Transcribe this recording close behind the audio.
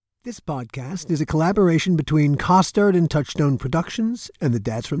This podcast is a collaboration between Costard and Touchstone Productions and the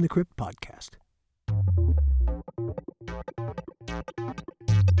Dads from the Crypt podcast.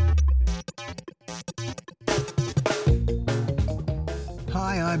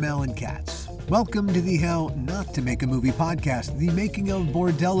 Hi, I'm Alan Katz. Welcome to the How Not to Make a Movie podcast, the making of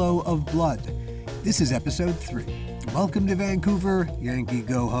Bordello of Blood. This is episode 3. Welcome to Vancouver, Yankee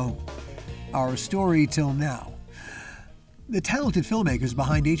Go Home. Our story till now. The talented filmmakers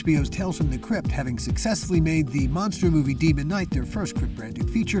behind HBO's Tales from the Crypt, having successfully made the monster movie Demon Knight their first Crypt-branded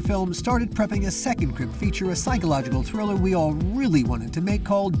feature film, started prepping a second Crypt feature, a psychological thriller we all really wanted to make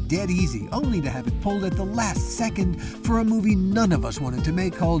called Dead Easy, only to have it pulled at the last second for a movie none of us wanted to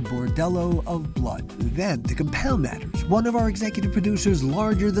make called Bordello of Blood. Then, to compound matters, one of our executive producers,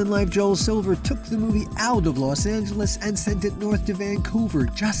 larger-than-life Joel Silver, took the movie out of Los Angeles and sent it north to Vancouver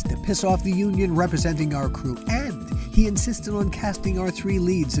just to piss off the union representing our crew, and he insisted on casting our 3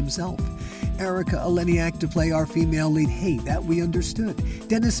 leads himself. Erica Eleniak to play our female lead. Hey, that we understood.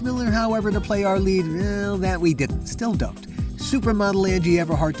 Dennis Miller, however, to play our lead. Well, that we didn't. Still don't. Supermodel Angie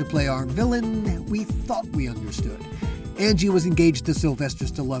Everhart to play our villain. We thought we understood. Angie was engaged to Sylvester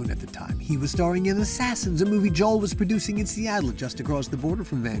Stallone at the time. He was starring in Assassins, a movie Joel was producing in Seattle, just across the border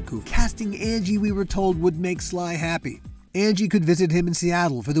from Vancouver. Casting Angie, we were told, would make Sly happy. Angie could visit him in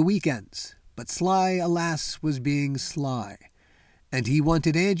Seattle for the weekends. But Sly, alas, was being Sly. And he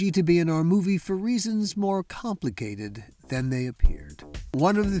wanted Angie to be in our movie for reasons more complicated than they appeared.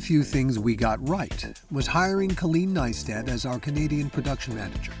 One of the few things we got right was hiring Colleen Neistat as our Canadian production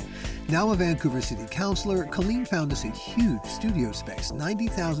manager. Now a Vancouver City Councillor, Colleen found us a huge studio space,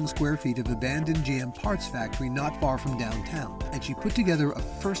 90,000 square feet of abandoned GM parts factory not far from downtown. And she put together a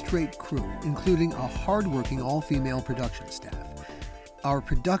first-rate crew, including a hard-working all-female production staff. Our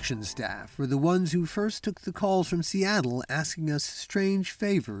production staff were the ones who first took the calls from Seattle asking us strange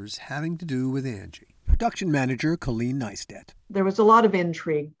favors having to do with Angie. Production manager Colleen Neistat. There was a lot of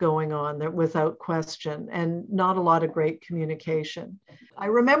intrigue going on there without question, and not a lot of great communication. I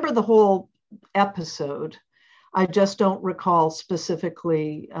remember the whole episode. I just don't recall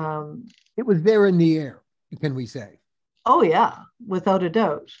specifically. It was there in the air, can we say? Oh, yeah, without a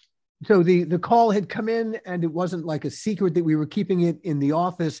doubt. So the call had come in, and it wasn't like a secret that we were keeping it in the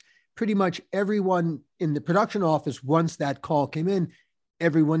office. Pretty much everyone in the production office, once that call came in,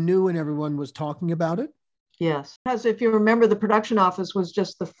 everyone knew and everyone was talking about it. Yes, because if you remember, the production office was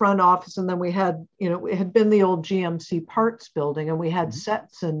just the front office, and then we had, it had been the old GMC parts building, and we had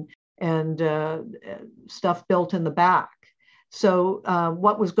sets and stuff built in the back. So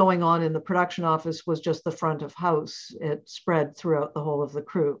what was going on in the production office was just the front of house. It spread throughout the whole of the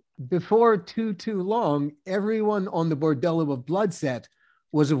crew. Before too long, everyone on the Bordello of Blood set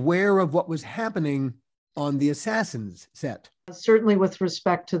was aware of what was happening on the Assassins set. Certainly with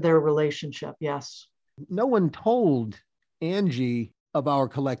respect to their relationship, yes. No one told Angie of our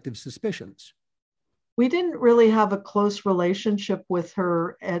collective suspicions. We didn't really have a close relationship with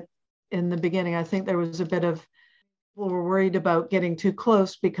her in the beginning. I think there was a bit of, people were worried about getting too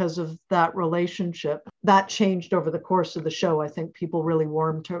close because of that relationship. That changed over the course of the show. I think people really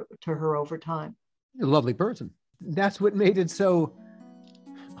warmed to her over time. A lovely person. That's what made it so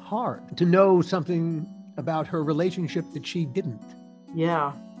hard to know something about her relationship that she didn't.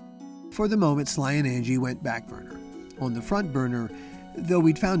 Yeah. For the moment, Sly and Angie went back burner. On the front burner, though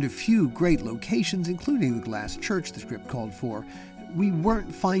we'd found a few great locations, including the glass church the script called for, we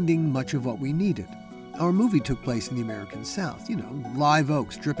weren't finding much of what we needed. Our movie took place in the American South, live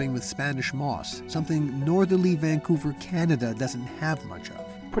oaks dripping with Spanish moss, something northerly Vancouver, Canada doesn't have much of.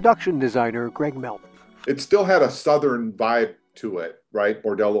 Production designer Greg Melton. It still had a southern vibe to it, right?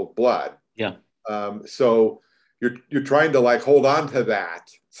 Bordello of Blood. Yeah. So you're trying to hold on to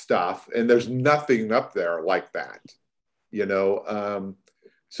that stuff, and there's nothing up there like that,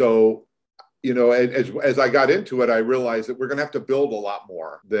 So as I got into it, I realized that we're going to have to build a lot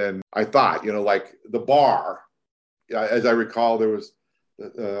more than I thought. Like the bar, as I recall, there was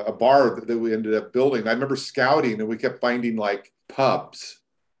a bar that we ended up building. I remember scouting, and we kept finding pubs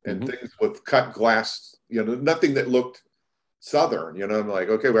and things with cut glass, nothing that looked Southern. I'm like,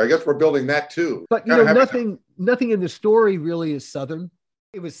 okay, well, I guess we're building that too. But nothing in the story really is Southern.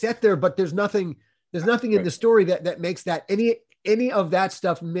 It was set there, but there's nothing in the story that makes that any of that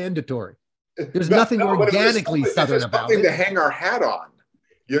stuff mandatory. There's nothing organically Southern about it. Something to hang our hat on.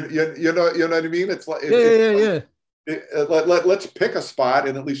 You know what I mean? It's like let's pick a spot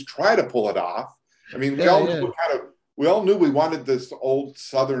and at least try to pull it off. I mean, we all knew we wanted this old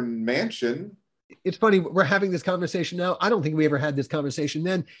Southern mansion. It's funny, we're having this conversation now. I don't think we ever had this conversation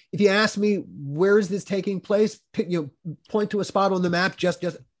then. If you ask me, where is this taking place? Point to a spot on the map, just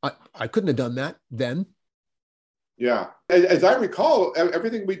I couldn't have done that then. Yeah. As I recall,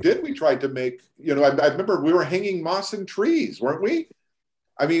 everything we did, we tried to make, I remember we were hanging moss in trees, weren't we?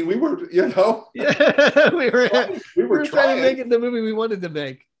 I mean, we were, Yeah, we were trying to make it the movie we wanted to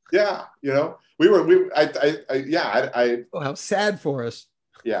make. Yeah. Oh, how sad for us.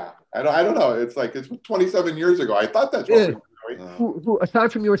 Yeah. I don't know. It's 27 years ago. I thought that's what we were doing. Who,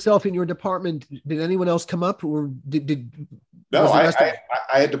 aside from yourself in your department, did anyone else come up, or did No, I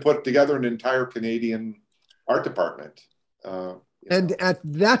had to put together an entire Canadian art department. And at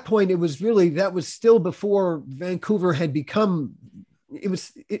that point, that was still before Vancouver had become,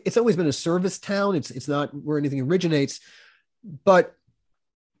 it's always been a service town. It's not where anything originates, but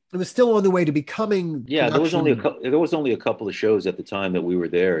it was still on the way to becoming. Yeah, there was only a couple of shows at the time that we were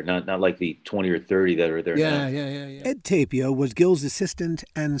there, not like the 20 or 30 that are there now. Yeah. Ed Tapio was Gil's assistant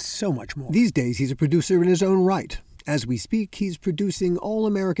and so much more. These days, he's a producer in his own right. As we speak, he's producing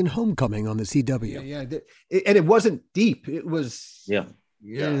All-American Homecoming on the CW. Yeah. And it wasn't deep. It was... Yeah.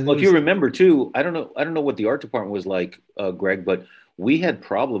 Well, if you remember, too, I don't know what the art department was like, Greg, but we had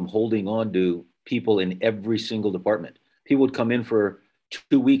problem holding on to people in every single department. People would come in for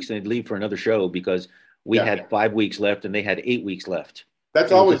 2 weeks and they'd leave for another show because we had 5 weeks left and they had 8 weeks left.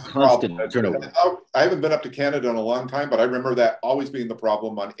 That's always the problem. I haven't been up to Canada in a long time, but I remember that always being the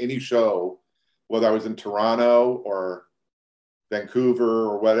problem on any show, whether I was in Toronto or Vancouver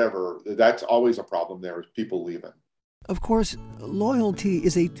or whatever. That's always a problem there, is people leaving. Of course, loyalty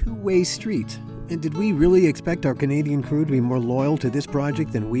is a two-way street. And did we really expect our Canadian crew to be more loyal to this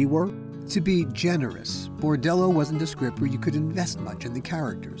project than we were? To be generous, Bordello wasn't a script where you could invest much in the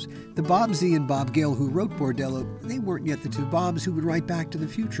characters. The Bob Z and Bob Gale who wrote Bordello, they weren't yet the two Bobs who would write Back to the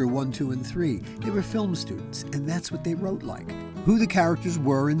Future 1, 2, and 3. They were film students, and that's what they wrote like. Who the characters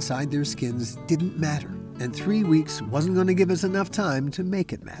were inside their skins didn't matter, and 3 weeks wasn't going to give us enough time to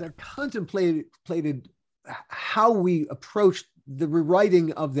make it matter. I contemplated how we approached the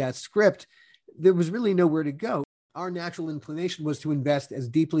rewriting of that script. There was really nowhere to go. Our natural inclination was to invest as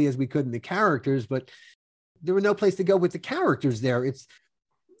deeply as we could in the characters, but there was no place to go with the characters there.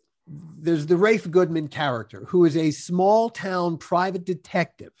 There's the Rafe Goodman character, who is a small town private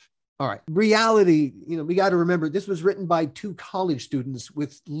detective. All right. Reality, we got to remember, this was written by two college students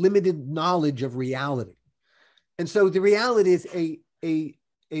with limited knowledge of reality. And so the reality is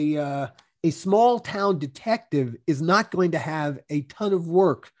a small town detective is not going to have a ton of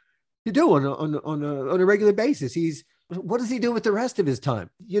work to do on a regular basis. What does he do with the rest of his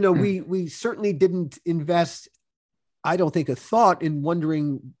time? We certainly didn't invest, I don't think, a thought in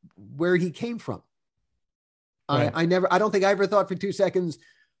wondering where he came from. Right. I don't think I ever thought for 2 seconds,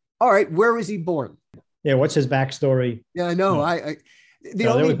 all right, where was he born? Yeah, what's his backstory? Yeah, I know. The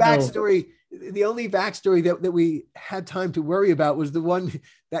only backstory that we had time to worry about was the one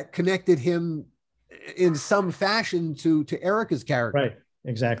that connected him in some fashion to Erica's character. Right,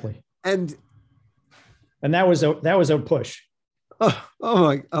 exactly. And that was a push. Oh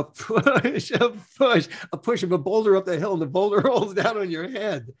my! A push of a boulder up the hill, and the boulder rolls down on your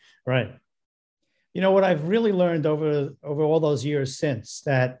head. Right. What I've really learned over all those years since,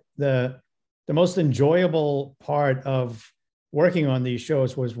 that the most enjoyable part of working on these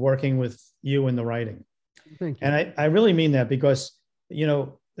shows was working with you in the writing. Thank you. And I really mean that because,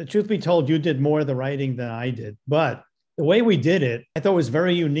 the truth be told, you did more of the writing than I did. But the way we did it, I thought was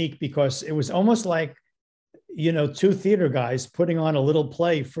very unique because it was almost like, two theater guys putting on a little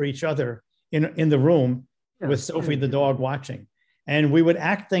play for each other in the room with Sophie the dog watching. And we would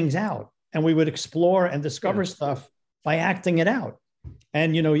act things out and we would explore and discover stuff by acting it out.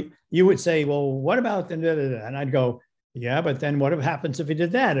 And, you would say, well, what about, and I'd go, yeah, but then what happens if we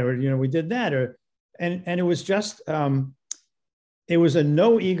did that? Or, we did that. And it was just, it was a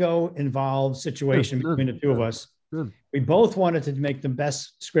no ego involved situation between the two of us. We both wanted to make the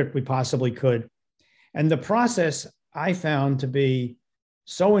best script we possibly could. And the process I found to be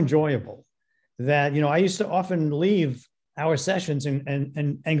so enjoyable that, I used to often leave our sessions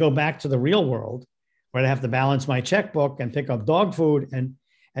and go back to the real world where I have to balance my checkbook and pick up dog food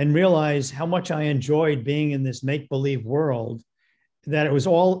and realize how much I enjoyed being in this make-believe world, that it was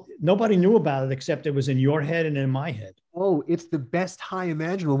nobody knew about it except it was in your head and in my head. Oh, it's the best high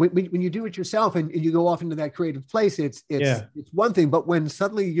imaginable. When you do it yourself and you go off into that creative place, it's one thing. But when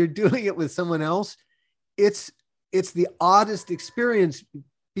suddenly you're doing it with someone else, it's the oddest experience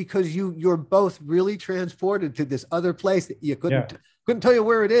because you're both really transported to this other place that you couldn't tell you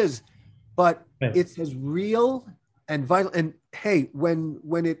where it is, but it's as real and vital. And hey,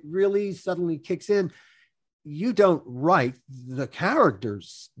 when it really suddenly kicks in, you don't write the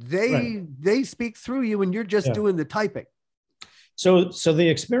characters. They speak through you and you're just doing the typing. So the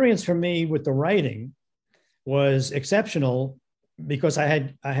experience for me with the writing was exceptional because I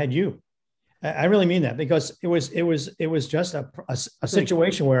had you. I really mean that, because it was just a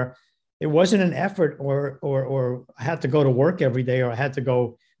situation where it wasn't an effort or I had to go to work every day or I had to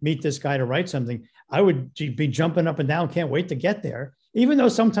go meet this guy to write something. I would be jumping up and down, can't wait to get there. Even though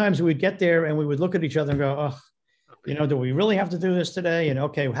sometimes we'd get there and we would look at each other and go, oh, do we really have to do this today? And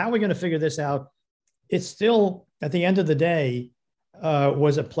okay, how are we going to figure this out? It's still, at the end of the day,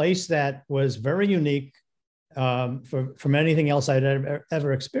 was a place that was very unique from anything else I'd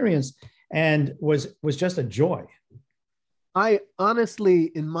ever experienced, and was just a joy. I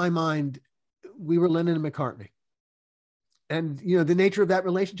honestly, in my mind, we were Lennon and McCartney. And, the nature of that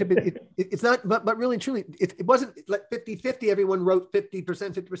relationship, it's not, but really, truly, it wasn't like 50-50, everyone wrote 50%,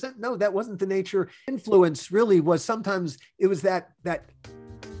 50%. No, that wasn't the nature. Influence really was sometimes, it was that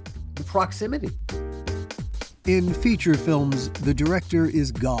proximity. In feature films, the director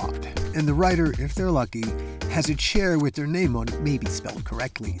is God, and the writer, if they're lucky, has a chair with their name on it, maybe spelled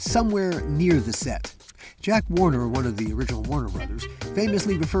correctly, somewhere near the set. Jack Warner, one of the original Warner brothers,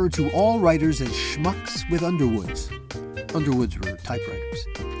 famously referred to all writers as schmucks with Underwoods. Underwoods were typewriters.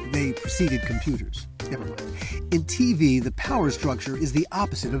 They preceded computers. Never mind. In TV, the power structure is the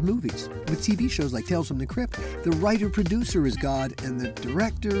opposite of movies. With TV shows like Tales from the Crypt, the writer-producer is God, and the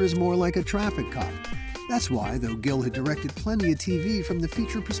director is more like a traffic cop. That's why, though Gil had directed plenty of TV from the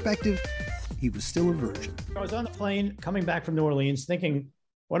feature perspective, he was still a virgin. I was on the plane coming back from New Orleans thinking,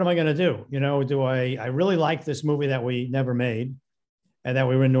 what am I going to do? I really like this movie that we never made and that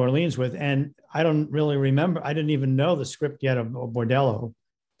we were in New Orleans with. And I don't really remember. I didn't even know the script yet of Bordello.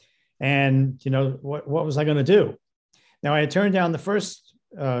 And, what was I going to do? Now, I had turned down the first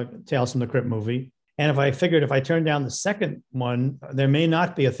Tales from the Crypt movie. And I figured if I turned down the second one, there may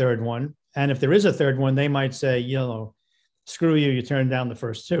not be a third one. And if there is a third one, they might say, screw you, you turned down the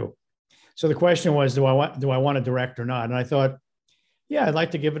first two. So the question was, do I want to direct or not? And I thought, yeah, I'd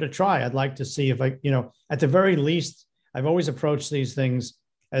like to give it a try. I'd like to see if I, at the very least, I've always approached these things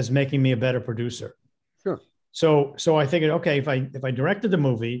as making me a better producer. Sure. So I figured, okay, if I directed the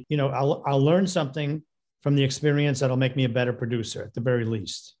movie, I'll learn something from the experience that'll make me a better producer at the very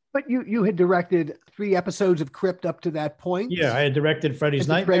least. But you had directed 3 episodes of Crypt up to that point. Yeah, I had directed Freddy's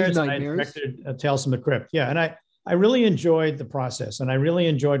Nightmares. And I had directed Tales from the Crypt. Yeah, and I really enjoyed the process, and I really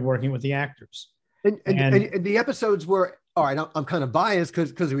enjoyed working with the actors. And the episodes were, all right, I'm kind of biased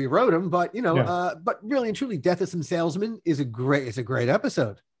because we wrote them, but but really and truly, Death of Some Salesmen is a great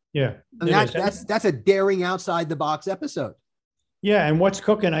episode. Yeah, and that's a daring outside the box episode. Yeah, and What's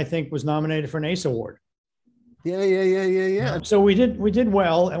Cooking, I think, was nominated for an ACE Award. Yeah. So we did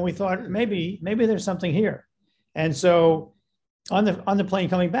well, and we thought maybe there's something here. And so on the plane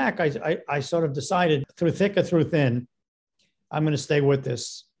coming back, I sort of decided through thick or through thin, I'm going to stay with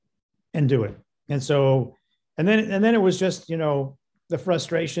this and do it. And so, and then it was just, the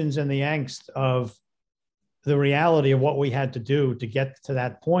frustrations and the angst of the reality of what we had to do to get to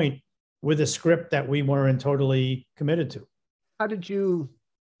that point with a script that we weren't totally committed to. How did you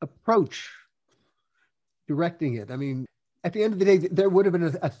approach directing it? I mean, at the end of the day, there would have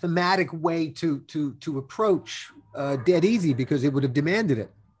been a thematic way to approach Dead Easy, because it would have demanded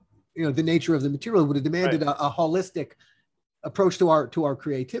it. The nature of the material would have demanded a holistic approach to our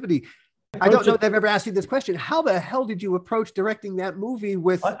creativity. I don't know if I've ever asked you this question. How the hell did you approach directing that movie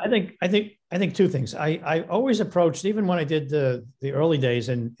with? I think 2 things. I always approached, even when I did the early days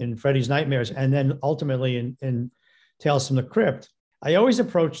in Freddy's Nightmares, and then ultimately in Tales from the Crypt, I always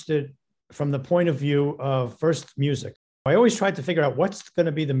approached it from the point of view of first music. I always tried to figure out what's going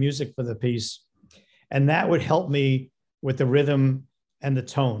to be the music for the piece, and that would help me with the rhythm and the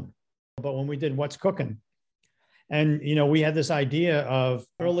tone. But when we did What's Cooking, and we had this idea of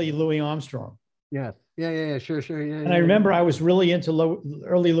early Louis Armstrong. Yeah, sure, yeah. And I remember I was really into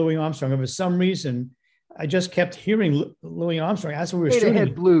early Louis Armstrong, and for some reason, I just kept hearing Louis Armstrong as we were shooting.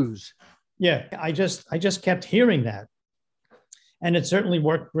 Head blues. Yeah, I just kept hearing that, and it certainly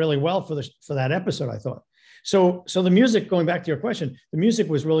worked really well for that episode, I thought. So the music, going back to your question, the music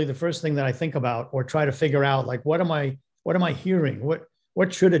was really the first thing that I think about or try to figure out, like, what am I hearing?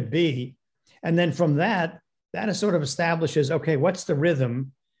 What should it be? And then from that sort of establishes, okay, what's the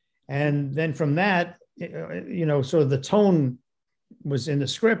rhythm? And then from that, sort of the tone was in the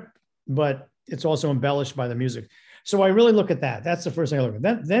script, but it's also embellished by the music. So I really look at that. That's the first thing I look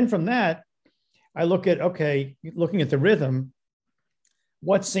at. Then from that, I look at, okay, looking at the rhythm,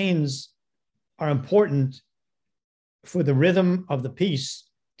 what scenes are important for the rhythm of the piece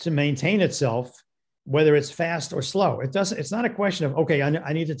to maintain itself, whether it's fast or slow. It's not a question of, okay,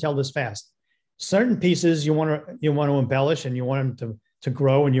 I need to tell this fast. certain pieces you want to embellish, and you want them to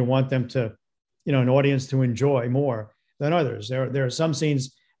grow, and you want them to, an audience to enjoy more than others. There are some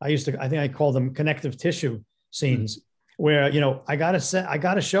scenes I think I call them connective tissue scenes, where, I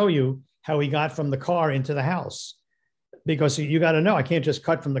gotta show you how he got from the car into the house, because you got to know, I can't just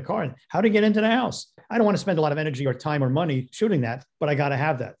cut from the car. How to get into the house? I don't want to spend a lot of energy or time or money shooting that, but I got to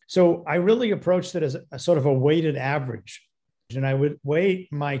have that. So I really approached it as a sort of a weighted average. And I would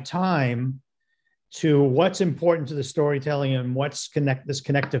weight my time to what's important to the storytelling and what's this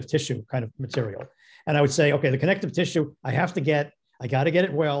connective tissue kind of material. And I would say, okay, the connective tissue, I got to get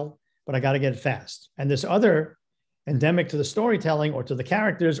it well, but I got to get it fast. And this other endemic to the storytelling, or to the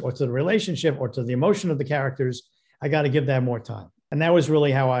characters, or to the relationship, or to the emotion of the characters, I got to give that more time. And that was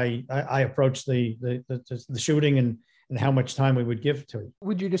really how I approached the shooting and how much time we would give to it.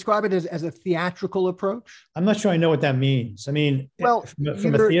 Would you describe it as a theatrical approach? I'm not sure I know what that means. I mean, well,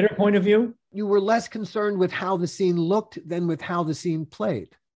 from a theater point of view, you were less concerned with how the scene looked than with how the scene played.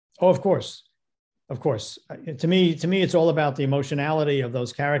 Oh, of course. Of course. To me, it's all about the emotionality of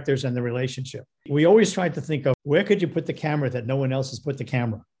those characters and the relationship. We always tried to think of, where could you put the camera that no one else has put the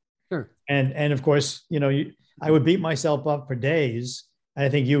camera? Sure. And of course, I would beat myself up for days. I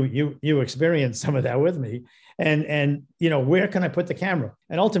think you experienced some of that with me. And where can I put the camera?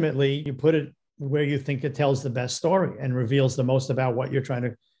 And ultimately, you put it where you think it tells the best story and reveals the most about what you're trying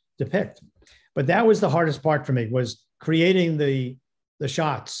to depict. But that was the hardest part for me, was creating the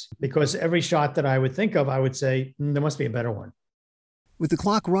shots, because every shot that I would think of, I would say, there must be a better one. With the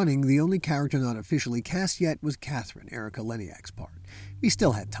clock running, the only character not officially cast yet was Catherine, Erica Leniak's part. We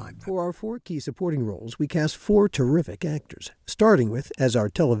still had time. For our 4 key supporting roles, we cast 4 terrific actors, starting with, as our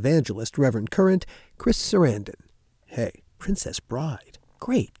televangelist, Reverend Current, Chris Sarandon. Hey, Princess Bride.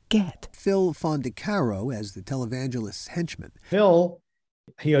 Great get. Phil Fondacaro as the televangelist's henchman. Phil,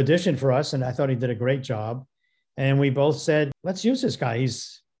 he auditioned for us, and I thought he did a great job. And we both said, let's use this guy.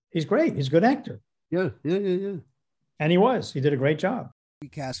 He's great. He's a good actor. Yeah. And he did a great job. We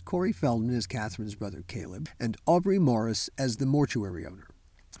cast Corey Feldman as Catherine's brother Caleb and Aubrey Morris as the mortuary owner.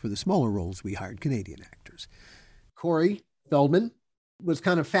 For the smaller roles, we hired Canadian actors. Corey Feldman was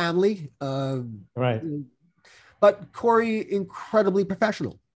kind of family. Right. But Corey, incredibly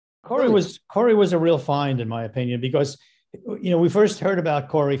professional. Corey was a real find, in my opinion, because, we first heard about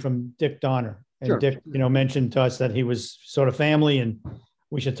Corey from Dick Donner. And sure. Dick, mentioned to us that he was sort of family and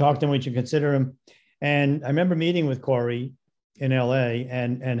we should talk to him, we should consider him. And I remember meeting with Corey in LA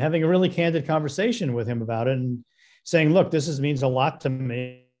and having a really candid conversation with him about it, and saying, look, this means a lot to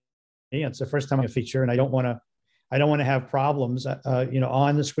me. It's the first time I feature, and I don't want to have problems,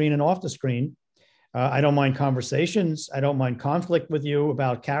 on the screen and off the screen. I don't mind conversations. I don't mind conflict with you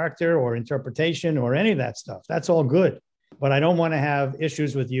about character or interpretation or any of that stuff. That's all good. But I don't want to have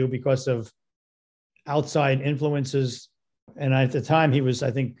issues with you because of outside influences. And at the time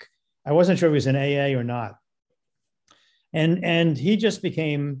I wasn't sure if he was in AA or not. And he just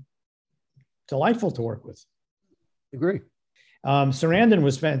became delightful to work with. Agree. Sarandon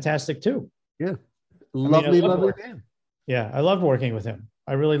was fantastic too. Yeah. Lovely man. Yeah, I loved working with him.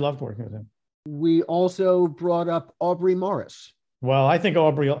 I really loved working with him. We also brought up Aubrey Morris. Well, I think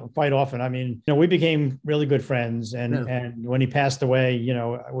Aubrey quite often. I mean, we became really good friends. And when he passed away,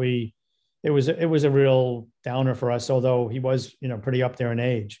 it was a real downer for us, although he was, pretty up there in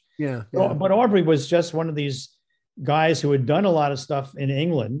age. Yeah. But Aubrey was just one of these guys who had done a lot of stuff in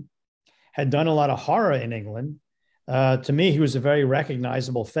England, had done a lot of horror in England. To me, he was a very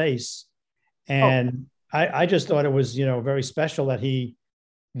recognizable face. And I just thought it was, very special that he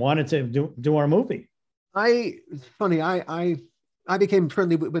wanted to do our movie. I became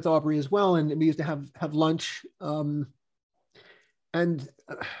friendly with Aubrey as well. And we used to have lunch. And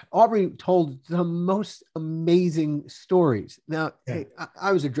Aubrey told the most amazing stories. Now, hey,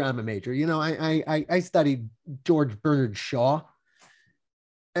 I was a drama major. I studied George Bernard Shaw.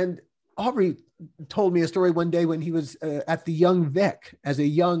 And Aubrey told me a story one day when he was at the Young Vic as a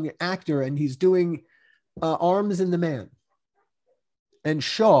young actor, and he's doing Arms in the Man. And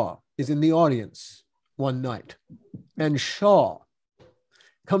Shaw is in the audience one night. And Shaw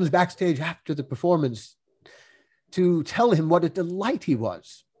comes backstage after the performance to tell him what a delight he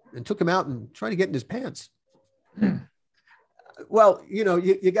was, and took him out and tried to get in his pants. Well,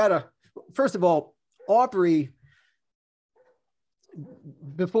 you gotta, first of all, Aubrey,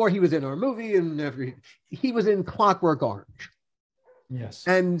 before he was in our movie and he was in Clockwork Orange. Yes.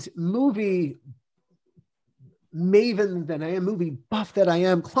 And movie maven that I am, movie buff that I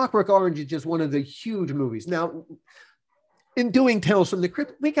am, Clockwork Orange is just one of the huge movies. Now, in doing Tales from the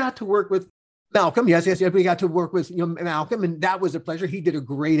Crypt, we got to work with Malcolm, yes. We got to work with Malcolm, and that was a pleasure. He did a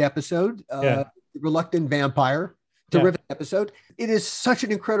great episode, Reluctant Vampire, terrific episode. It is such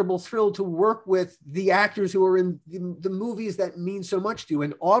an incredible thrill to work with the actors who are in the movies that mean so much to you.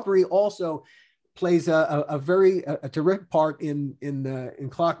 And Aubrey also plays a very terrific part in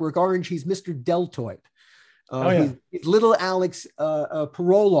Clockwork Orange. He's Mr. Deltoid. He's little Alex, a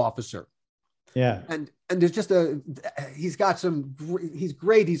parole officer. Yeah. And there's just he's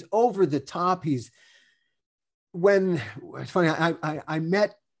great. He's over the top. It's funny.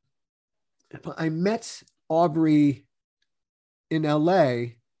 I met Aubrey in LA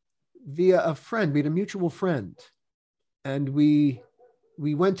via a mutual friend. And we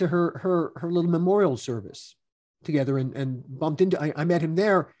went to her little memorial service together and bumped into, I met him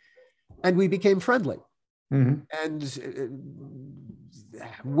there and we became friendly. Mm-hmm. And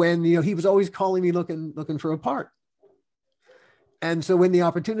when he was always calling me looking for a part, and so when the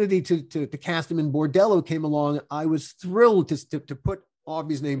opportunity to cast him in Bordello came along, I was thrilled to put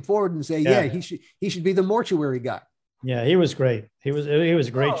Aubrey's name forward and say, he should be the mortuary guy. Yeah, he was great. He was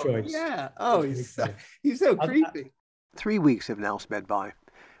a great choice. Yeah. Oh, he's so creepy. 3 weeks have now sped by.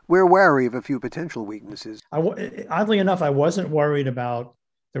 We're wary of a few potential weaknesses. Oddly enough, I wasn't worried about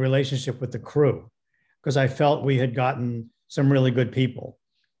the relationship with the crew, because I felt we had gotten some really good people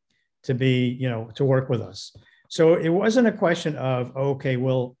to be, to work with us. So it wasn't a question of, okay,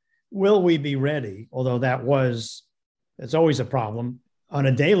 will we be ready? Although it's always a problem on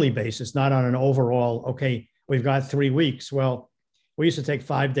a daily basis, not on an overall, okay, we've got 3 weeks. Well, we used to take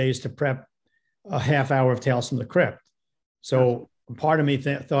 5 days to prep a half hour of Tales from the Crypt. So part of me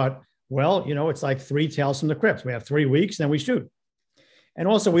thought, well, it's like 3 Tales from the Crypt. We have 3 weeks, then we shoot. And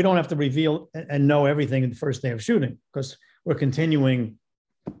also, we don't have to reveal and know everything in the first day of shooting, because we're continuing,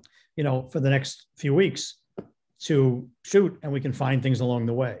 for the next few weeks to shoot, and we can find things along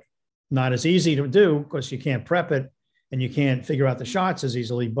the way. Not as easy to do because you can't prep it and you can't figure out the shots as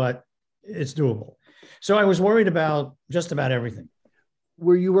easily, but it's doable. So I was worried about just about everything.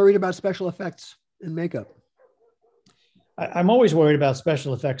 Were you worried about special effects and makeup? I'm always worried about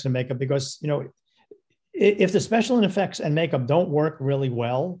special effects and makeup because, if the special effects and makeup don't work really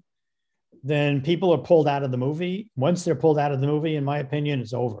well, then people are pulled out of the movie. Once they're pulled out of the movie, in my opinion,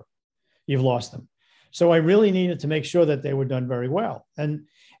 it's over. You've lost them. So I really needed to make sure that they were done very well. And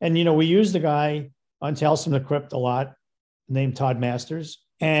we used the guy on Tales from the Crypt a lot named Todd Masters.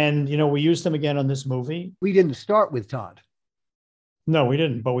 And, we used him again on this movie. We didn't start with Todd. No, we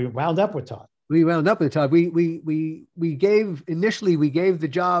didn't, but we wound up with Todd. We wound up with Todd. We gave the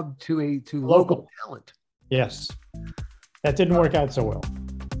job to local talent. Yes. That didn't work out so well.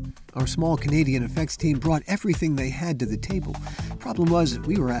 Our small Canadian effects team brought everything they had to the table. Problem was,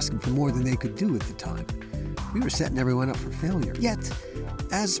 we were asking for more than they could do at the time. We were setting everyone up for failure. Yet,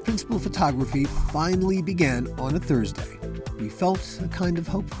 as principal photography finally began on a Thursday, we felt a kind of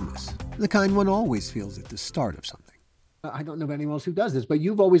hopefulness, the kind one always feels at the start of something. I don't know of anyone else who does this, but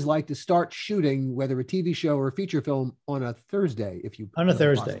you've always liked to start shooting, whether a TV show or a feature film, on a Thursday, if you on a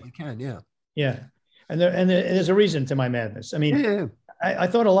Thursday can. Yeah. And there's a reason to my madness. I mean, I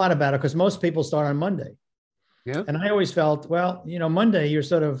thought a lot about it because most people start on Monday. Yeah. And I always felt, well, Monday, you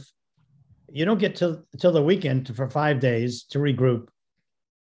don't get till the weekend for 5 days to regroup.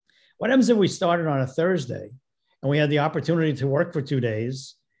 What happens if we started on a Thursday and we had the opportunity to work for 2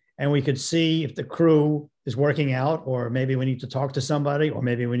 days and we could see if the crew is working out, or maybe we need to talk to somebody, or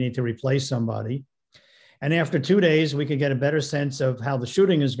maybe we need to replace somebody. And after 2 days, we could get a better sense of how the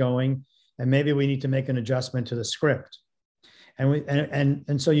shooting is going. And maybe we need to make an adjustment to the script.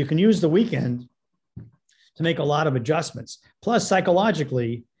 And so you can use the weekend to make a lot of adjustments. Plus,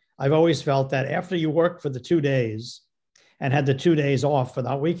 psychologically, I've always felt that after you work for the 2 days and had the 2 days off for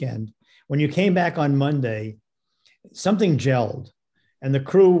that weekend, when you came back on Monday, something gelled, and the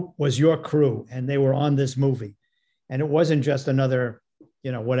crew was your crew, and they were on this movie. And it wasn't just another,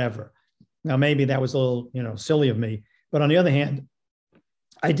 whatever. Now, maybe that was a little, silly of me. But on the other hand,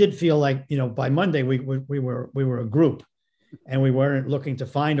 I did feel like, by Monday, we were a group, and we weren't looking to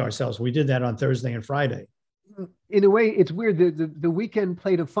find ourselves. We did that on Thursday and Friday. In a way, it's weird. The weekend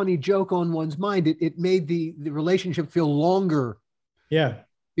played a funny joke on one's mind. It made the relationship feel longer. Yeah.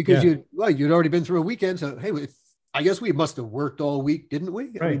 Because you'd already been through a weekend. So, hey, I guess we must have worked all week, didn't we?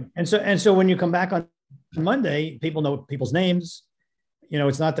 Right. And so when you come back on Monday, people know people's names.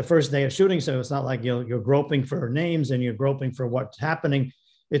 It's not the first day of shooting. So it's not like you're groping for names and you're groping for what's happening.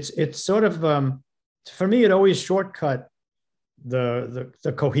 It's sort of, for me, it always shortcut the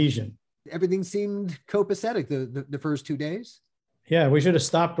cohesion. Everything seemed copacetic the first 2 days. Yeah, we should have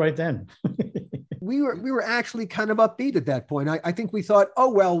stopped right then. We were actually kind of upbeat at that point. I think we thought, oh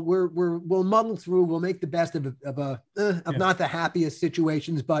well, we'll muddle through. We'll make the best of not the happiest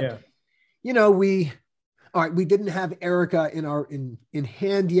situations, but we didn't have Erica in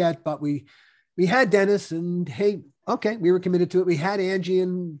hand yet, but we had Dennis, and hey, okay, we were committed to it. We had Angie,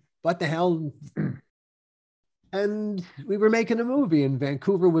 and what the hell. And we were making a movie, and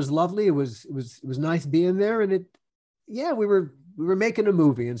Vancouver was lovely. It was nice being there, and we were making a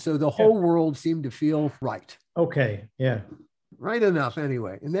movie, and so the whole world seemed to feel right. Okay, yeah, right enough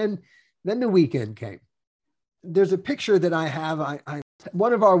anyway. And then the weekend came. There's a picture that I have.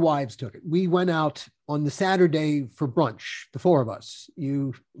 One of our wives took it. We went out on the Saturday for brunch, the four of us,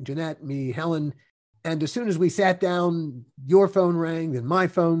 you, Jeanette, me, Helen. And as soon as we sat down, your phone rang, then my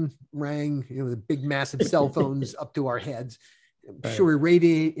phone rang, the big, massive cell phones up to our heads. Right. Sure,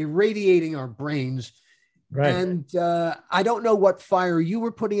 irradiating our brains. Right. And I don't know what fire you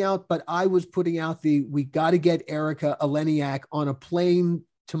were putting out, but I was putting out we got to get Erica Eleniak on a plane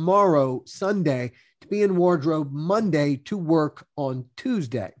tomorrow, Sunday, to be in wardrobe Monday to work on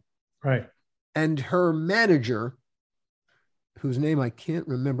Tuesday. Right. And her manager, whose name I can't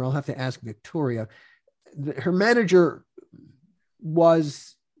remember, I'll have to ask Victoria. Her manager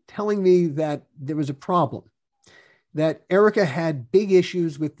was telling me that there was a problem, that Erica had big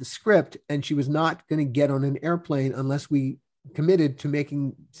issues with the script, and she was not going to get on an airplane unless we committed to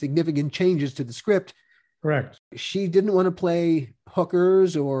making significant changes to the script. Correct. She didn't want to play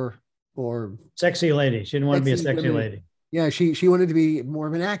hookers or sexy lady. She didn't want to be a sexy lady. Yeah, she wanted to be more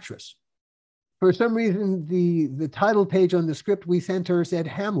of an actress. For some reason, the title page on the script we sent her said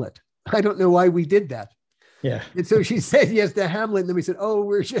Hamlet. I don't know why we did that. Yeah. And so she said yes to Hamlet. And then we said, oh,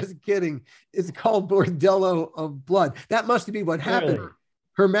 we're just kidding. It's called Bordello of Blood. That must be what happened. Really?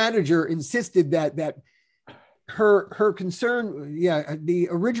 Her manager insisted that her concern,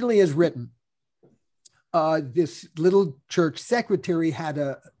 originally as written, this little church secretary had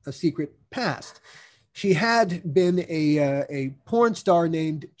a secret past. She had been a porn star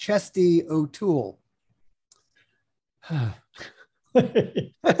named Chesty O'Toole.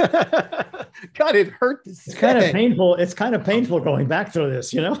 God, it hurt to say. It's kind of painful. It's kind of painful going back through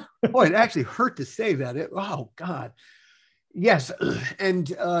this, Boy, it actually hurt to say that. Oh, God. Yes.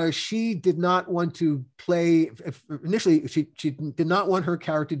 And she did not want to play. Initially, she did not want her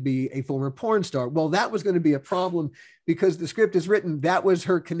character to be a former porn star. Well, that was going to be a problem because the script is written. That was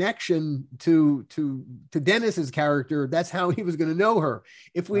her connection to Dennis's character. That's how he was going to know her.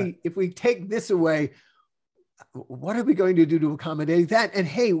 If we take this away, what are we going to do to accommodate that? And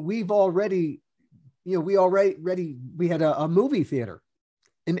hey, we had a movie theater,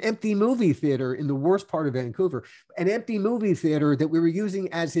 an empty movie theater in the worst part of Vancouver, an empty movie theater that we were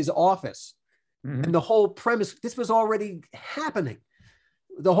using as his office. Mm-hmm. And the whole premise, this was already happening.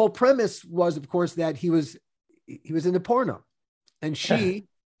 The whole premise was, of course, that he was in a porno, and she,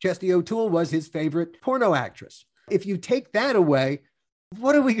 Chesty O'Toole, was his favorite porno actress. If you take that away,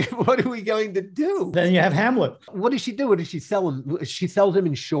 what are we going to do? Then you have Hamlet. What does she do? What does she sell him? She sells him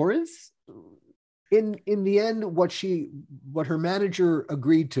insurance. In the end, what her manager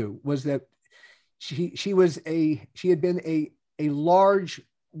agreed to was that she had been a large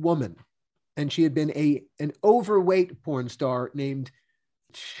woman, and she had been an overweight porn star named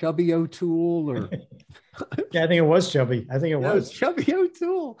Chubby O'Toole, or yeah, I think it was Chubby. I think it was Chubby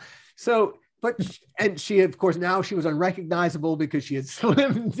O'Toole. So. And she, of course, now she was unrecognizable because she had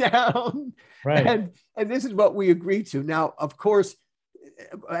slimmed down. Right. And this is what we agreed to. Now, of course,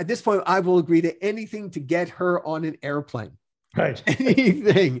 at this point, I will agree to anything to get her on an airplane. Right.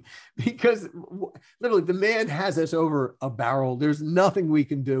 Anything. Because literally the man has us over a barrel. There's nothing we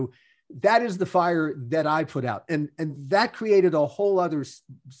can do. That is the fire that I put out. And that created a whole other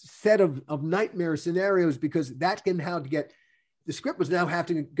set of nightmare scenarios, because that can how to get... The script was now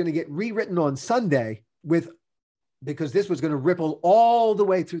going to get rewritten on Sunday because this was going to ripple all the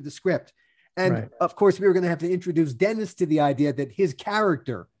way through the script. And of course, we were going to have to introduce Dennis to the idea that his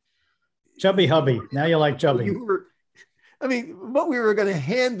character, Chubby Hubby. Now you like Chubby. What we were going to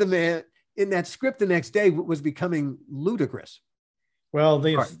hand the man in that script the next day was becoming ludicrous. Well,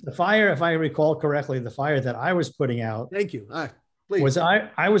 the fire, if I recall correctly, the fire that I was putting out. Thank you. Please. Was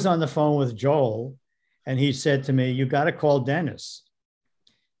I was on the phone with Joel. And he said to me, you got to call Dennis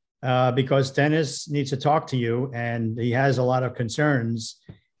because Dennis needs to talk to you, and he has a lot of concerns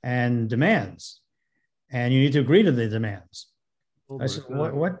and demands, and you need to agree to the demands. I said,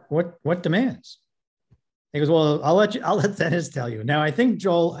 what demands? He goes, well, I'll let Dennis tell you. Now, I think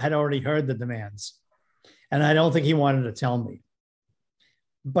Joel had already heard the demands, and I don't think he wanted to tell me.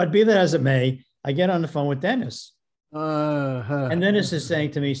 But be that as it may, I get on the phone with Dennis, And Dennis is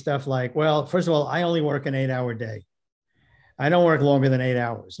saying to me stuff like, well, first of all, I only work an 8-hour day. I don't work longer than 8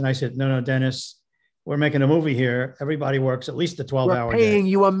 hours. And I said, no, Dennis, we're making a movie here. Everybody works at least a 12-hour day. We're paying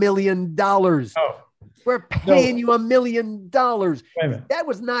you $1 million. Oh. We're paying you $1 million. Wait a minute. That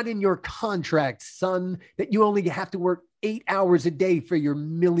was not in your contract, son, that you only have to work 8 hours a day for your $1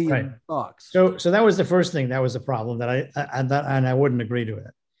 million. So that was the first thing. That was the problem that I wouldn't agree to it.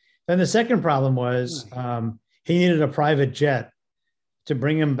 Then the second problem was he needed a private jet to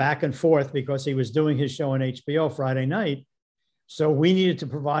bring him back and forth because he was doing his show on HBO Friday night. So we needed to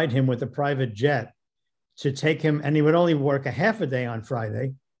provide him with a private jet to take him, and he would only work a half a day on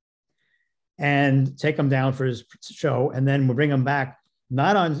Friday and take him down for his show. And then we'll bring him back,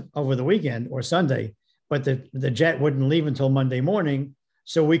 not on over the weekend or Sunday, but the jet wouldn't leave until Monday morning.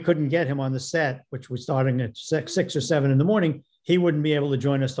 So we couldn't get him on the set, which was starting at 6 or 7 in the morning. He wouldn't be able to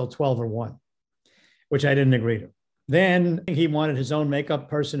join us till 12 or 1, which I didn't agree to. Then he wanted his own makeup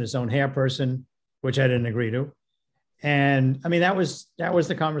person, his own hair person, which I didn't agree to. And I mean, that was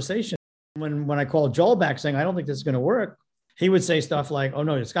the conversation. When I called Joel back saying, I don't think this is going to work, he would say stuff like, oh,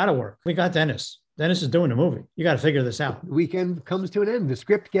 no, it's got to work. We got Dennis. Dennis is doing the movie. You got to figure this out. The weekend comes to an end. The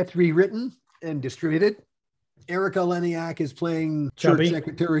script gets rewritten and distributed. Erica Leniak is playing Chubby. Church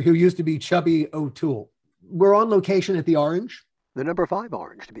Secretary, who used to be Chubby O'Toole. We're on location at the Orange. The number 5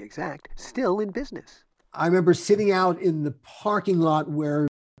 Orange, to be exact, still in business. I remember sitting out in the parking lot where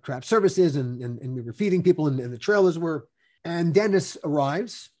craft services and we were feeding people and the trailers were. And Dennis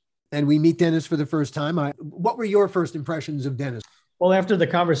arrives and we meet Dennis for the first time. What were your first impressions of Dennis? Well, after the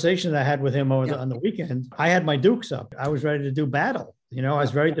conversation that I had with him on the weekend, I had my dukes up. I was ready to do battle. I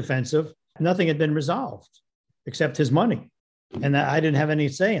was very defensive. Nothing had been resolved except his money. And I didn't have any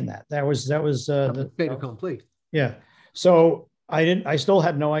say in that. That was the fait accompli. Yeah. So I still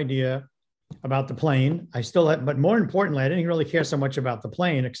had no idea about the plane. But more importantly, I didn't really care so much about the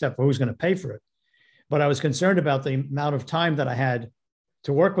plane, except for who's going to pay for it. But I was concerned about the amount of time that I had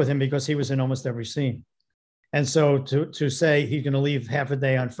to work with him because he was in almost every scene. And so to say he's going to leave half a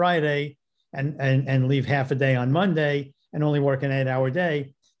day on Friday and leave half a day on Monday and only work an 8-hour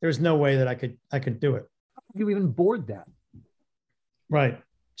day, there's no way that I could do it. You even board that. Right.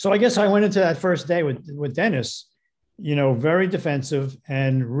 So I guess I went into that first day with Dennis, very defensive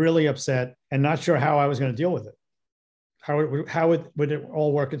and really upset and not sure how I was going to deal with it. How would it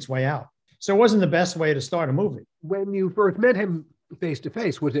all work its way out? So it wasn't the best way to start a movie. When you first met him face to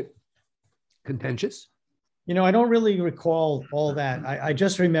face, was it contentious? I don't really recall all that. I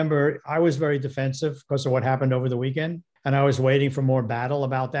just remember I was very defensive because of what happened over the weekend. And I was waiting for more battle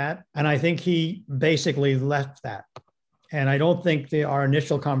about that. And I think he basically left that. And I don't think our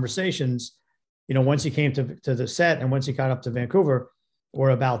initial conversations, once he came to the set and once he got up to Vancouver,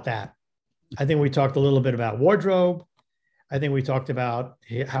 were about that. I think we talked a little bit about wardrobe. I think we talked about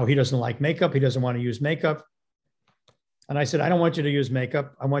how he doesn't like makeup. He doesn't want to use makeup. And I said, I don't want you to use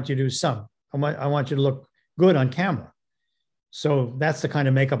makeup. I want you to do some. I want you to look good on camera. So that's the kind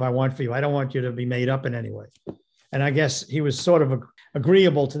of makeup I want for you. I don't want you to be made up in any way. And I guess he was sort of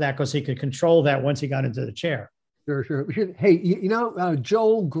agreeable to that because he could control that once he got into the chair. Sure. Hey,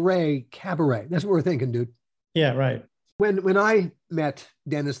 Joel Grey Cabaret. That's what we're thinking, dude. Yeah, right. When I met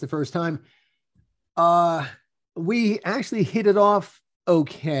Dennis the first time, we actually hit it off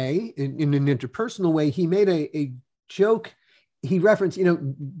okay in an interpersonal way. He made a joke. He referenced,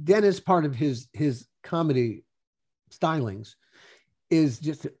 Dennis, part of his comedy stylings is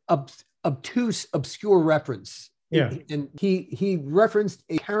just obtuse, obscure reference. Yeah. And he referenced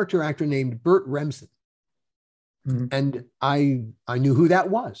a character actor named Burt Remsen. Mm-hmm. And I knew who that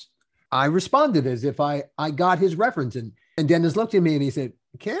was. I responded as if I got his reference. And Dennis looked at me and he said,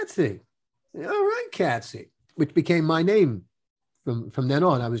 Catsy. All right, Catsy, which became my name from then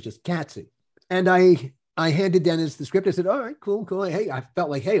on. I was just Catsy. And I handed Dennis the script. I said, all right, cool. Hey, I felt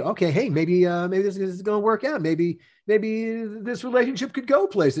like, maybe this is going to work out. Maybe this relationship could go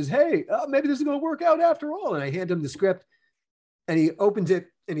places. Hey, maybe this is going to work out after all. And I hand him the script and he opens it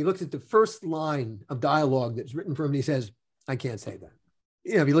and he looks at the first line of dialogue that's written for him. And he says, I can't say that.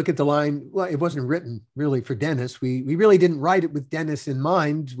 If you look at the line, well, it wasn't written really for Dennis. We really didn't write it with Dennis in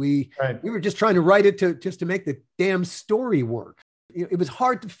mind. We were just trying to write it to make the damn story work. It was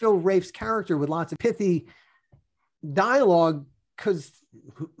hard to fill Rafe's character with lots of pithy dialogue because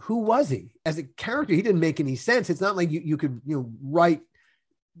who was he? As a character, he didn't make any sense. It's not like you could write.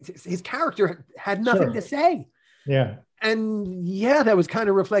 His character had nothing to say. Yeah. And that was kind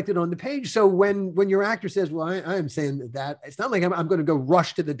of reflected on the page. So when your actor says, well, I am saying that, it's not like I'm going to go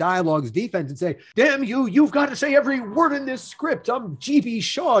rush to the dialogue's defense and say, damn you've got to say every word in this script. I'm G.B.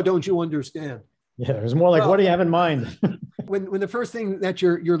 Shaw, don't you understand? Yeah, it was more like, what do you have in mind? when the first thing that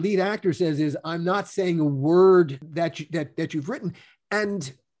your lead actor says is, "I'm not saying a word that you've written,"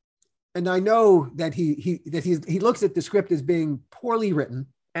 and I know that he looks at the script as being poorly written,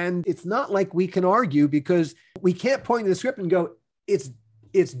 and it's not like we can argue, because we can't point to the script and go,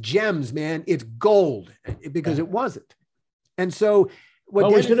 it's gems, man, it's gold, because it wasn't. And so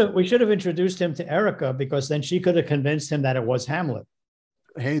we should have introduced him to Erica, because then she could have convinced him that it was Hamlet.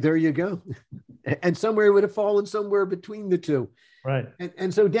 Hey, there you go. And somewhere it would have fallen somewhere between the two. Right.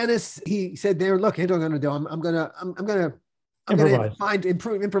 And so Dennis, he said there, look, here's what I'm going to do. I'm going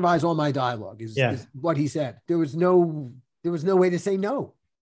to improvise all my dialogue is what he said. There was no way to say no.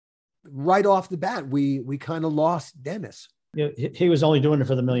 Right off the bat, we kind of lost Dennis. Yeah, he was only doing it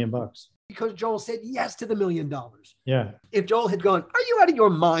for the $1 million. Because Joel said yes to the $1 million. Yeah. If Joel had gone, are you out of your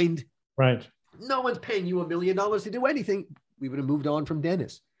mind? Right. No one's paying you $1 million to do anything. We would have moved on from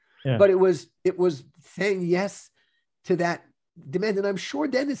Dennis. Yeah. But it was saying yes to that demand. And I'm sure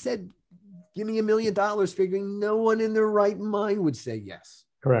Dennis said, give me $1 million, figuring no one in their right mind would say yes.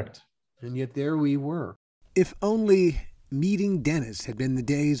 Correct. And yet there we were. If only meeting Dennis had been the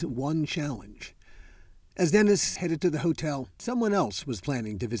day's one challenge. As Dennis headed to the hotel, someone else was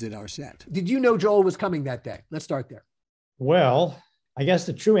planning to visit our set. Did you know Joel was coming that day? Let's start there. Well, I guess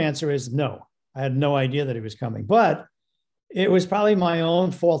the true answer is no. I had no idea that he was coming, but it was probably my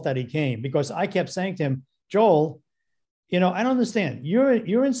own fault that he came, because I kept saying to him, Joel, I don't understand.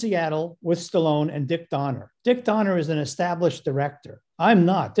 You're in Seattle with Stallone and Dick Donner. Dick Donner is an established director. I'm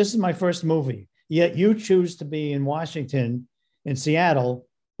not. This is my first movie. Yet you choose to be in Washington, in Seattle,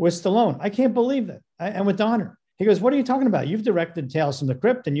 with Stallone. I can't believe that. And with Donner. He goes, what are you talking about? You've directed Tales from the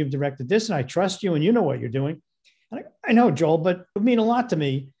Crypt, and you've directed this, and I trust you, and you know what you're doing. And I know, Joel, but it would mean a lot to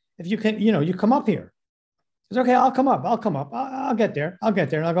me if you can, you come up here. He goes, okay, I'll come up. I'll get there. And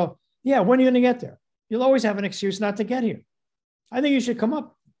I'll go, yeah, when are you going to get there? You'll always have an excuse not to get here. I think you should come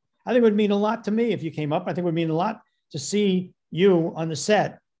up. I think it would mean a lot to me if you came up. I think it would mean a lot to see you on the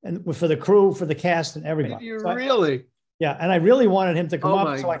set, and for the crew, for the cast, and everybody. Really? Yeah. And I really wanted him to come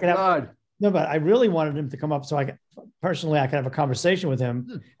up so I could have. No, but I really wanted him to come up so I could have a conversation with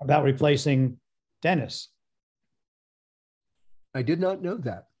him about replacing Dennis. I did not know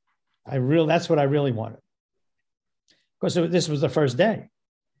that. That's what I really wanted. Because this was the first day,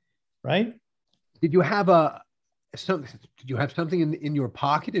 right? Did you have something in your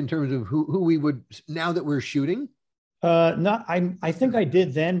pocket in terms of who we would, now that we're shooting? I think I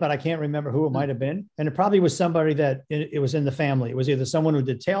did then, but I can't remember who it might have been. And it probably was somebody that it was in the family. It was either someone who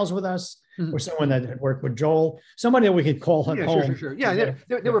did Tales with us or someone that had worked with Joel, somebody that we could call home. Sure. Yeah,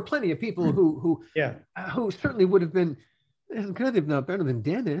 there were plenty of people who certainly would have been as good, if not better than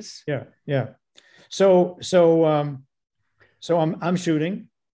Dennis. Yeah. So I'm shooting,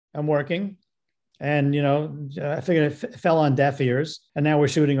 I'm working, and I figured it fell on deaf ears. And now we're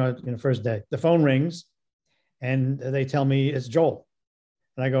shooting on first day. The phone rings. And they tell me it's Joel.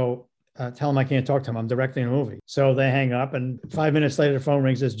 And I go, tell him I can't talk to him. I'm directing a movie. So they hang up, and 5 minutes later, the phone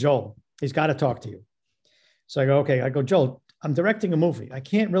rings. It's Joel. He's got to talk to you. So I go, okay. I go, Joel, I'm directing a movie. I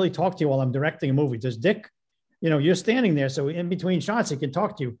can't really talk to you while I'm directing a movie. Does Dick, you're standing there. So in between shots, he can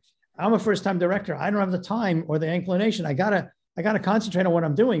talk to you. I'm a first-time director. I don't have the time or the inclination. I gotta concentrate on what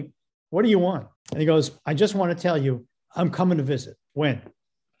I'm doing. What do you want? And he goes, I just want to tell you, I'm coming to visit. When?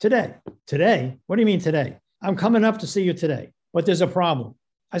 Today. Today? What do you mean today? I'm coming up to see you today, but there's a problem.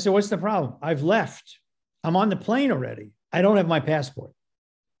 I said, what's the problem? I've left. I'm on the plane already. I don't have my passport.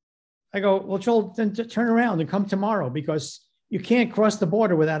 I go, well, Joel, then turn around and come tomorrow, because you can't cross the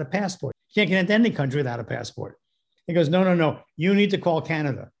border without a passport. You can't get into any country without a passport. He goes, no. You need to call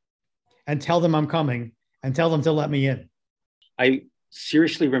Canada and tell them I'm coming and tell them to let me in. I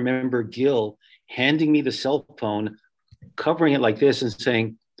seriously remember Gil handing me the cell phone, covering it like this and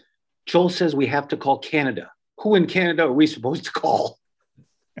saying, Joel says we have to call Canada. Who in Canada are we supposed to call?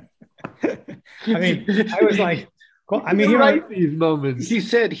 I was like, these moments. He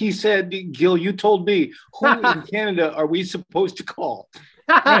said, Gil, you told me, who in Canada are we supposed to call?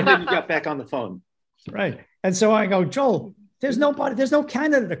 And then you got back on the phone. Right. And so I go, Joel, there's no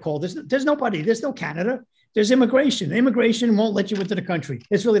Canada to call. There's nobody. There's no Canada. There's immigration. Immigration won't let you into the country.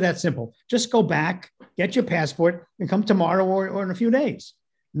 It's really that simple. Just go back, get your passport, and come tomorrow or in a few days.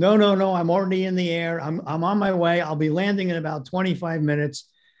 No. I'm already in the air. I'm on my way. I'll be landing in about 25 minutes.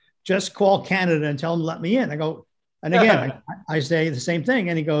 Just call Canada and tell them to let me in. I go, and again, I say the same thing.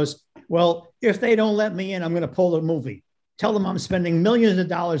 And he goes, well, if they don't let me in, I'm going to pull the movie. Tell them I'm spending millions of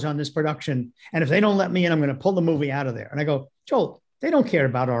dollars on this production. And if they don't let me in, I'm going to pull the movie out of there. And I go, Joel, they don't care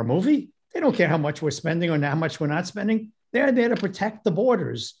about our movie. They don't care how much we're spending or how much we're not spending. They're there to protect the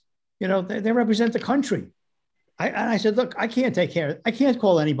borders they represent the country. I said, look, I can't take care. I can't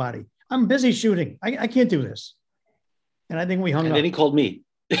call anybody. I'm busy shooting. I can't do this. And I think we hung up. And then he called me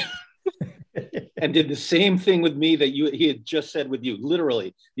and did the same thing with me that he had just said with you,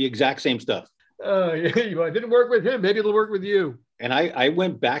 literally the exact same stuff. It didn't work with him. Maybe it'll work with you. And I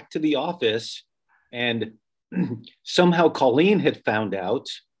went back to the office, and somehow Colleen had found out.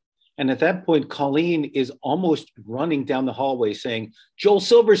 And at that point, Colleen is almost running down the hallway saying, Joel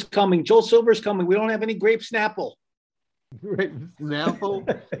Silver's coming. Joel Silver's coming. We don't have any grape Snapple. Grape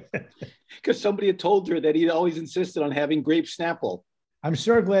Snapple? Because somebody had told her that he'd always insisted on having grape Snapple. I'm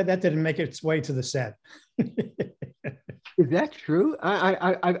sure glad that didn't make its way to the set. Is that true?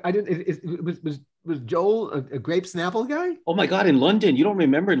 I didn't. Was Joel a grape Snapple guy? Oh my God! In London, you don't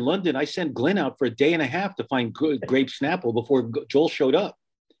remember? In London, I sent Glenn out for a day and a half to find grape Snapple before Joel showed up,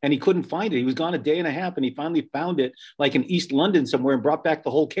 and he couldn't find it. He was gone a day and a half, and he finally found it, like in East London somewhere, and brought back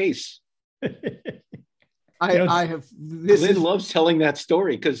the whole case. Glenn loves telling that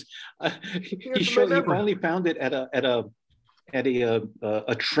story because he finally found it at a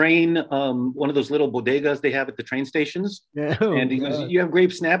train, one of those little bodegas they have at the train stations. Yeah. And he goes, "You have grape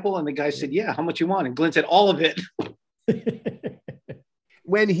Snapple?" And the guy said, "Yeah, how much you want?" And Glenn said, "All of it."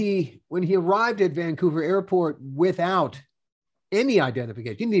 When he arrived at Vancouver Airport without any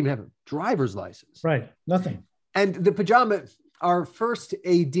identification, he didn't even have a driver's license. Right, nothing. And the pajama, our first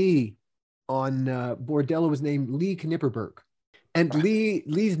AD on Bordello was named Lee Knipperberg. And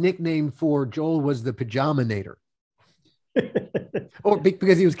Lee's nickname for Joel was the Pajamanator. Or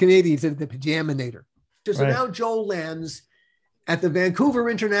because he was Canadian, he said the Pajamanator. So now Joel lands at the Vancouver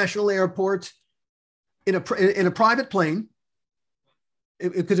International Airport in a private plane,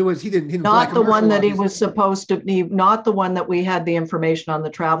 because he didn't not the one that he was supposed to be, not the one that we had the information on the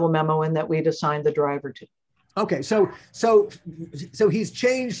travel memo and that we'd assigned the driver to. Okay, so he's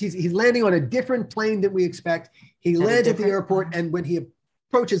changed. He's landing on a different plane than we expect. He lands at the airport, and when he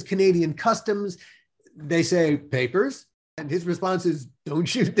approaches Canadian customs, they say papers, and his response is,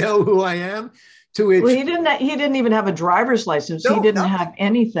 "Don't you know who I am?" To which he didn't even have a driver's license. He didn't have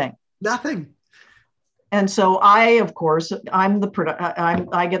anything. Nothing. And so I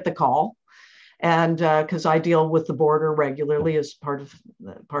get the call, and because I deal with the border regularly as part of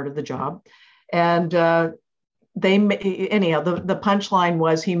the job, and the punchline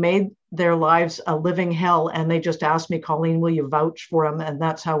was he made their lives a living hell, and they just asked me, "Colleen, will you vouch for him?" And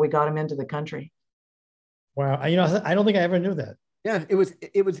that's how we got him into the country. Wow, I don't think I ever knew that. Yeah, it was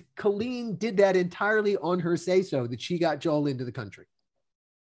Colleen did that entirely on her say-so that she got Joel into the country.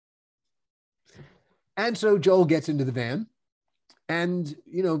 And so Joel gets into the van, and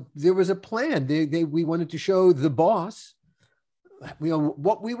there was a plan. We wanted to show the boss,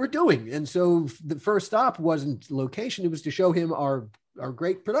 what we were doing, and so the first stop wasn't location; it was to show him our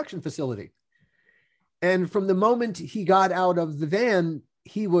great production facility. And from the moment he got out of the van,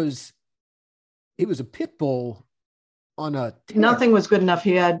 he was a pit bull on a tear. Nothing was good enough.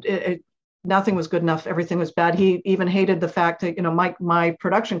 Nothing was good enough. Everything was bad. He even hated the fact that, my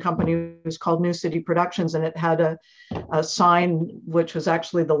production company was called New City Productions, and it had a sign, which was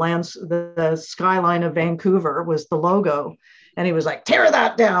actually the skyline of Vancouver was the logo. And he was like, "Tear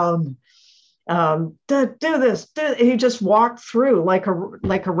that down. Do this." He just walked through like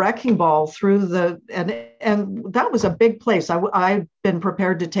a wrecking ball through and that was a big place. I've been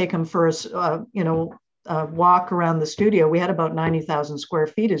prepared to take him for a walk around the studio. We had about 90,000 square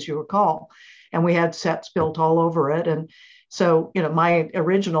feet, as you recall, and we had sets built all over it. And so, my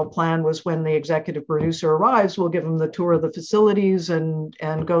original plan was when the executive producer arrives, we'll give him the tour of the facilities and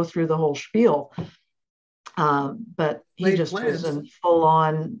go through the whole spiel. But he just was in full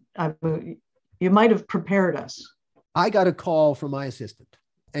on. You might have prepared us. I got a call from my assistant,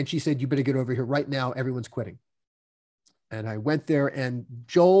 and she said, "You better get over here right now. Everyone's quitting." And I went there, and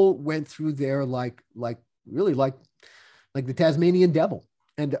Joel went through there like the Tasmanian devil.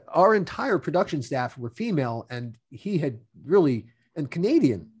 And our entire production staff were female, and he had and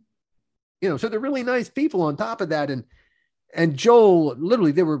Canadian, so they're really nice people on top of that. And Joel,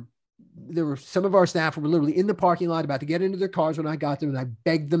 literally, there were some of our staff were literally in the parking lot about to get into their cars when I got there, and I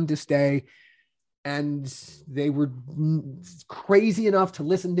begged them to stay. And they were crazy enough to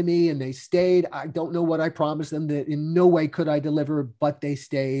listen to me, and they stayed. I don't know what I promised them, that in no way could I deliver, but they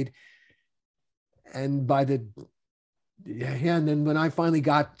stayed. And and then when I finally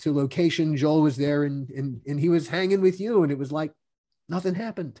got to location, Joel was there, and he was hanging with you, and it was like nothing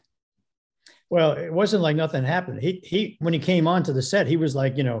happened. Well, it wasn't like nothing happened. He when he came onto the set, he was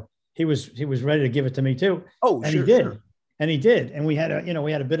like, he was ready to give it to me too. Oh, and sure, he did, sure. And he did, and we had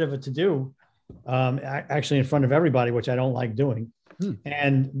a bit of a to do. Actually in front of everybody, which I don't like doing.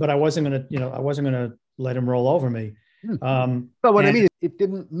 But I wasn't gonna let him roll over me. But what I mean is, it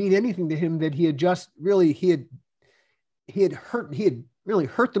didn't mean anything to him that he had just really he had really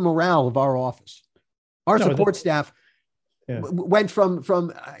hurt the morale of our office. Our support staff went from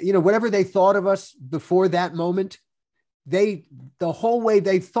whatever they thought of us before that moment, the whole way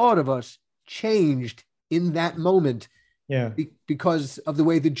they thought of us changed in that moment. Yeah, because of the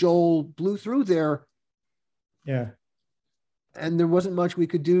way that Joel blew through there. Yeah, and there wasn't much we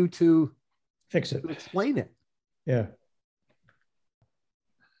could do to fix it, to explain it. Yeah.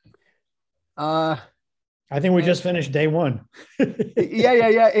 I think we just finished day one.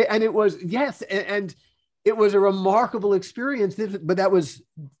 yeah. And it was, and it was a remarkable experience, but that was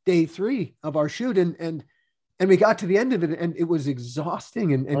day 3 of our shoot. And we got to the end of it and it was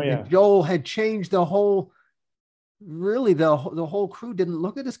exhausting. And Joel had changed the whole crew didn't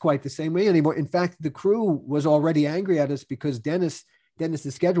look at us quite the same way anymore. In fact, the crew was already angry at us because Dennis's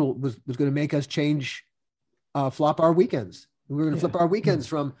schedule was going to make us flop our weekends. We were going to flip our weekends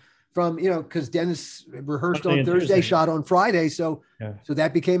from because Dennis rehearsed on Thursday, shot on Friday. So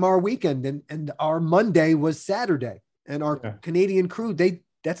that became our weekend and our Monday was Saturday. And our Canadian crew,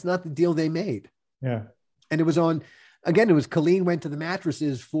 that's not the deal they made. Yeah. And it was Colleen went to the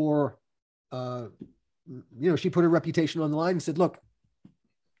mattresses for, she put her reputation on the line and said, look,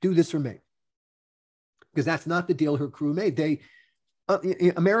 do this for me. Because that's not the deal her crew made.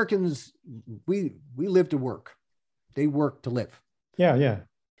 Americans, we live to work. They work to live. Yeah.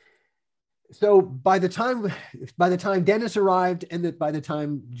 So by the time Dennis arrived and by the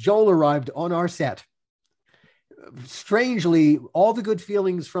time Joel arrived on our set, strangely, all the good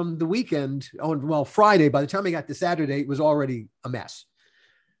feelings from the weekend on Friday, by the time I got to Saturday, it was already a mess.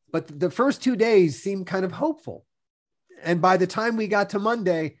 But the first 2 days seemed kind of hopeful. And by the time we got to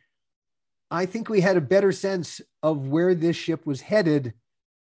Monday, I think we had a better sense of where this ship was headed.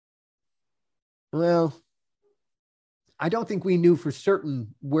 Well, I don't think we knew for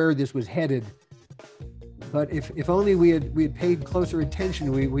certain where this was headed, but if only we had paid closer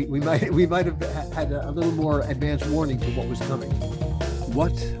attention, we might have had a little more advanced warning to what was coming.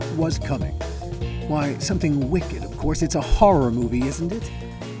 What was coming? Why, something wicked, of course. It's a horror movie, isn't it?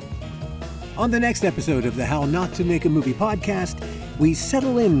 On the next episode of the How Not to Make a Movie podcast, we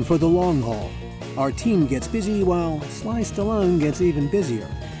settle in for the long haul. Our team gets busy while Sly Stallone gets even busier.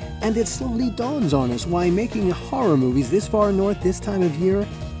 And it slowly dawns on us why making horror movies this far north this time of year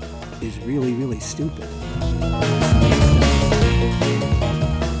is really, really stupid.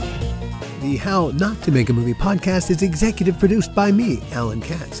 The How Not to Make a Movie podcast is executive produced by me, Alan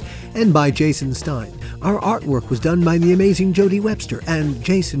Katz, and by Jason Stein. Our artwork was done by the amazing Jody Webster, and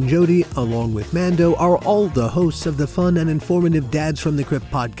Jason Jody, along with Mando, are all the hosts of the fun and informative Dads from the Crypt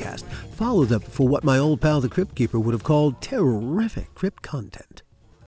podcast, followed up for what my old pal the Crypt Keeper would have called terrific crypt content.